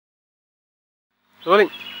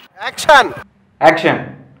Rolling. Action. Action.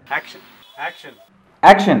 Action. Action.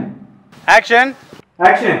 Action. Action.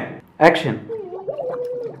 Action. Action.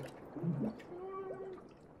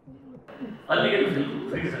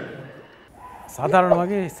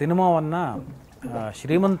 ಸಾಧಾರಣವಾಗಿ ಸಿನಿಮಾವನ್ನು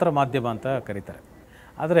ಶ್ರೀಮಂತರ ಮಾಧ್ಯಮ ಅಂತ ಕರೀತಾರೆ.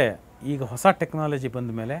 ಆದರೆ ಈಗ ಹೊಸ ಟೆಕ್ನಾಲಜಿ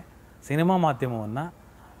ಬಂದ ಮೇಲೆ ಸಿನಿಮಾ ಮಾಧ್ಯಮವನ್ನು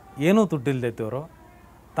ಏನೂ ದುಡ್ಡಿಲ್ಲದಿದ್ದವರು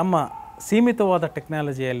ತಮ್ಮ ಸೀಮಿತವಾದ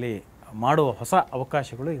ಟೆಕ್ನಾಲಜಿಯಲ್ಲಿ ಮಾಡುವ ಹೊಸ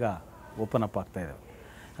ಅವಕಾಶಗಳು ಈಗ ಓಪನ್ ಅಪ್ ಆಗ್ತಾಯಿದ್ದಾವೆ.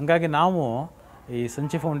 ಹಾಗಾಗಿ ನಾವು ಈ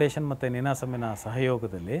ಸಂಚಿ ಫೌಂಡೇಶನ್ ಮತ್ತು ನೀನಾಸಮ್ಮಿನ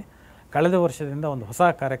ಸಹಯೋಗದಲ್ಲಿ ಕಳೆದ ವರ್ಷದಿಂದ ಒಂದು ಹೊಸ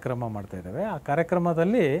ಕಾರ್ಯಕ್ರಮ ಮಾಡ್ತಾಯಿದ್ದೇವೆ. ಆ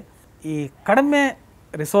ಕಾರ್ಯಕ್ರಮದಲ್ಲಿ ಈ ಕಡಿಮೆ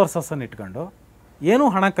ರಿಸೋರ್ಸಸ್ಸನ್ನು ಇಟ್ಕೊಂಡು ಏನೂ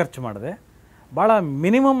ಹಣ ಖರ್ಚು ಮಾಡದೆ ಭಾಳ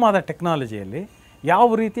ಮಿನಿಮಮ್ ಆದ ಟೆಕ್ನಾಲಜಿಯಲ್ಲಿ ಯಾವ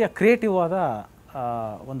ರೀತಿಯ ಕ್ರಿಯೇಟಿವ್ ಆದ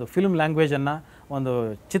ಒಂದು ಫಿಲ್ಮ್ ಲ್ಯಾಂಗ್ವೇಜನ್ನು, ಒಂದು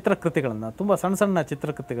ಚಿತ್ರಕೃತಿಗಳನ್ನು, ತುಂಬ ಸಣ್ಣ ಸಣ್ಣ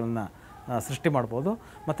ಚಿತ್ರಕೃತಿಗಳನ್ನು ಸೃಷ್ಟಿ ಮಾಡ್ಬೋದು.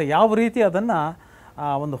 ಮತ್ತು ಯಾವ ರೀತಿ ಅದನ್ನು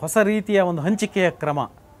ಒಂದು ಹೊಸ ರೀತಿಯ ಒಂದು ಹಂಚಿಕೆಯ ಕ್ರಮ,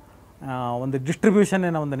 ಒಂದು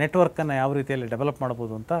ಡಿಸ್ಟ್ರಿಬ್ಯೂಷನ್ನಿನ ಒಂದು ನೆಟ್ವರ್ಕನ್ನು ಯಾವ ರೀತಿಯಲ್ಲಿ ಡೆವಲಪ್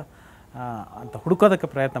ಮಾಡ್ಬೋದು ಅಂತ ಹುಡುಕೋದಕ್ಕೆ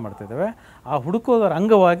ಪ್ರಯತ್ನ ಮಾಡ್ತಿದ್ದೇವೆ. ಆ ಹುಡುಕೋದರ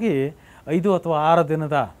ಅಂಗವಾಗಿ 5 ಅಥವಾ 6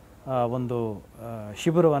 ದಿನದ ಒಂದು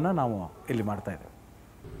ಶಿಬಿರವನ್ನು ನಾವು ಇಲ್ಲಿ ಮಾಡ್ತಾಯಿದ್ದೇವೆ.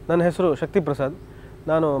 ನನ್ನ ಹೆಸರು ಶಕ್ತಿ ಪ್ರಸಾದ್.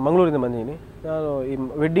 ನಾನು ಮಂಗಳೂರಿಂದ ಬಂದಿದ್ದೀನಿ. ನಾನು ಈ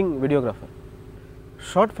ವೆಡ್ಡಿಂಗ್ ವಿಡಿಯೋಗ್ರಾಫರ್.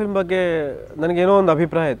 ಶಾರ್ಟ್ ಫಿಲ್ಮ್ ಬಗ್ಗೆ ನನಗೇನೋ ಒಂದು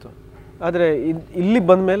ಅಭಿಪ್ರಾಯ ಇತ್ತು. ಆದರೆ ಇಲ್ಲಿ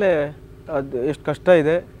ಬಂದ ಮೇಲೆ ಅದು ಎಷ್ಟು ಕಷ್ಟ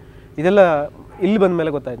ಇದೆ ಇದೆಲ್ಲ ಇಲ್ಲಿ ಬಂದ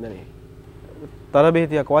ಮೇಲೆ ಗೊತ್ತಾಯ್ತು ನನಗೆ.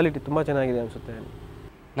 ತರಬೇತಿಯ ಕ್ವಾಲಿಟಿ ತುಂಬ ಚೆನ್ನಾಗಿದೆ ಅನಿಸುತ್ತೆ.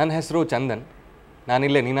 ನನ್ನ ಹೆಸರು ಚಂದನ್.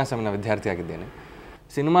 ನಾನಿಲ್ಲೇ ನೀನಾಸಮ್ಮಿನ ವಿದ್ಯಾರ್ಥಿಯಾಗಿದ್ದೇನೆ.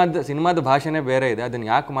 ಸಿನಿಮಾದ ಭಾಷೆನೇ ಬೇರೆ ಇದೆ. ಅದನ್ನು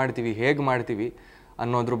ಯಾಕೆ ಮಾಡ್ತೀವಿ, ಹೇಗೆ ಮಾಡ್ತೀವಿ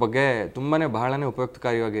ಅನ್ನೋದ್ರ ಬಗ್ಗೆ ಬಹಳನೇ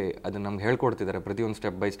ಉಪಯುಕ್ತಕಾರಿಯಾಗಿ ಅದನ್ನು ನಮ್ಗೆ ಹೇಳ್ಕೊಡ್ತಿದ್ದಾರೆ, ಪ್ರತಿಯೊಂದು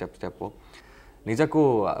ಸ್ಟೆಪ್ ಬೈ ಸ್ಟೆಪ್ಪು. ನಿಜಕ್ಕೂ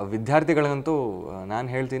ವಿದ್ಯಾರ್ಥಿಗಳಿಗಂತೂ ನಾನು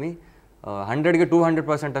ಹೇಳ್ತೀನಿ 100ಗೆ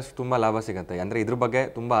 200% ಅಷ್ಟು ತುಂಬ ಲಾಭ ಸಿಗುತ್ತೆ. ಅಂದರೆ ಇದ್ರ ಬಗ್ಗೆ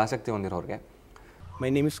ತುಂಬ ಆಸಕ್ತಿ ಹೊಂದಿರೋರಿಗೆ. My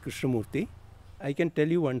name is Krishnamurthy. I can tell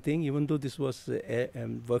you one thing, even though this was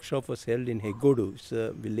workshop was held in Hegodu, it's a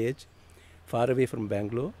village far away from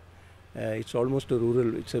Bangalore. It's almost a rural,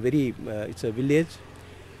 it's a village.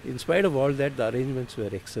 In spite of all that, the arrangements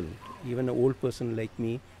were excellent. Even an old person like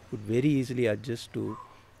me could very easily adjust to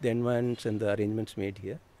the environments and the arrangements made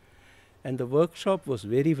here. And the workshop was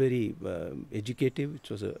very, very educative. It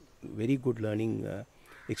was a very good learning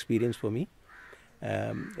experience for me.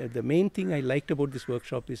 The main thing I liked about this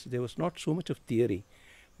workshop is there was not so much of theory,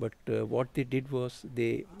 but what they did was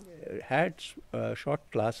they had short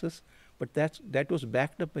classes, but that was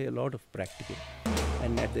backed up by a lot of practical.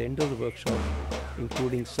 And at the end of the workshop,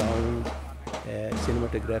 including sound,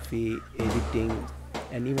 cinematography, editing,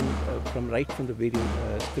 and even from the very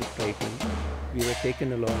script writing, we were taken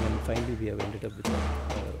along, and finally we have ended up with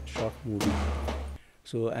a short movie.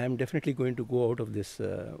 So I am definitely going to go out of this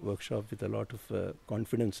workshop with a lot of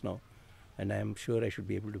confidence now, and I am sure I should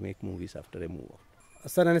be able to make movies after I move out.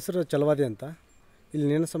 Sir, ನನ್ನ ಹೆಸರು ಚಲವಾದಿ ಅಂತ. ಇಲ್ಲಿ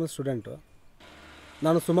Ninasam student.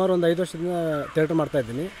 ನಾನು ಸುಮಾರು ಒಂದು 5 ವರ್ಷದಿಂದ theatre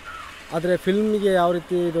ಮಾಡ್ತಾಯಿದ್ದೀನಿ. ಆದರೆ ಫಿಲ್ಮಿಗೆ ಯಾವ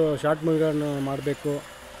ರೀತಿ ಇದು ಶಾರ್ಟ್ ಮೂವಿಗಳನ್ನು ಮಾಡಬೇಕು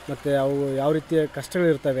ಮತ್ತು ಅವು ಯಾವ ರೀತಿಯ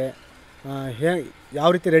ಕಷ್ಟಗಳಿರ್ತವೆ, ಯಾವ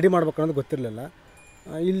ರೀತಿ ರೆಡಿ ಮಾಡ್ಬೇಕು ಅನ್ನೋದು ಗೊತ್ತಿರಲಿಲ್ಲ.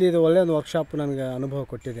 ಇಲ್ಲಿ ಇದು ಒಳ್ಳೆಯ ಒಂದು ವರ್ಕ್ಶಾಪ್ ನನಗೆ ಅನುಭವ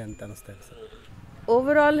ಕೊಟ್ಟಿದೆ ಅಂತ ಅನ್ನಿಸ್ತಾ ಇದೆ ಸರ್.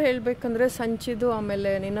 ಓವರಾಲ್ ಹೇಳಬೇಕಂದ್ರೆ ಸಂಚಿದು ಆಮೇಲೆ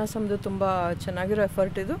ನೀನಾಸಮ್ದು ತುಂಬ ಚೆನ್ನಾಗಿರೋ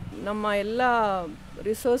ಎಫರ್ಟ್ ಇದು. ನಮ್ಮ ಎಲ್ಲ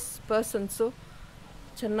ರಿಸೋರ್ಸ್ ಪರ್ಸನ್ಸು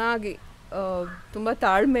ಚೆನ್ನಾಗಿ ತುಂಬ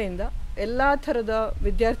ತಾಳ್ಮೆಯಿಂದ ಎಲ್ಲ ಥರದ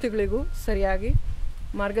ವಿದ್ಯಾರ್ಥಿಗಳಿಗೂ ಸರಿಯಾಗಿ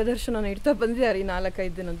ಮಾರ್ಗದರ್ಶನ ನೀಡ್ತಾ ಬಂದಿದ್ದಾರೆ ಈ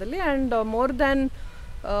 4-5 ದಿನದಲ್ಲಿ. And more than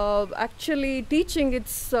actually teaching,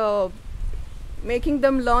 it's making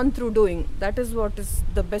dum learn through doing. That is what is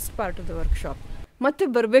the best part of the workshop. ಮತ್ತೆ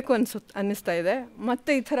ಬರಬೇಕು ಅನ್ನಿಸ್ತಾ ಇದೆ.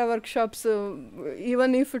 ಮತ್ತೆ ಈ ಥರ workshops,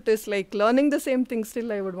 even if it is like learning the same thing,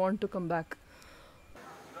 still I would want to come back.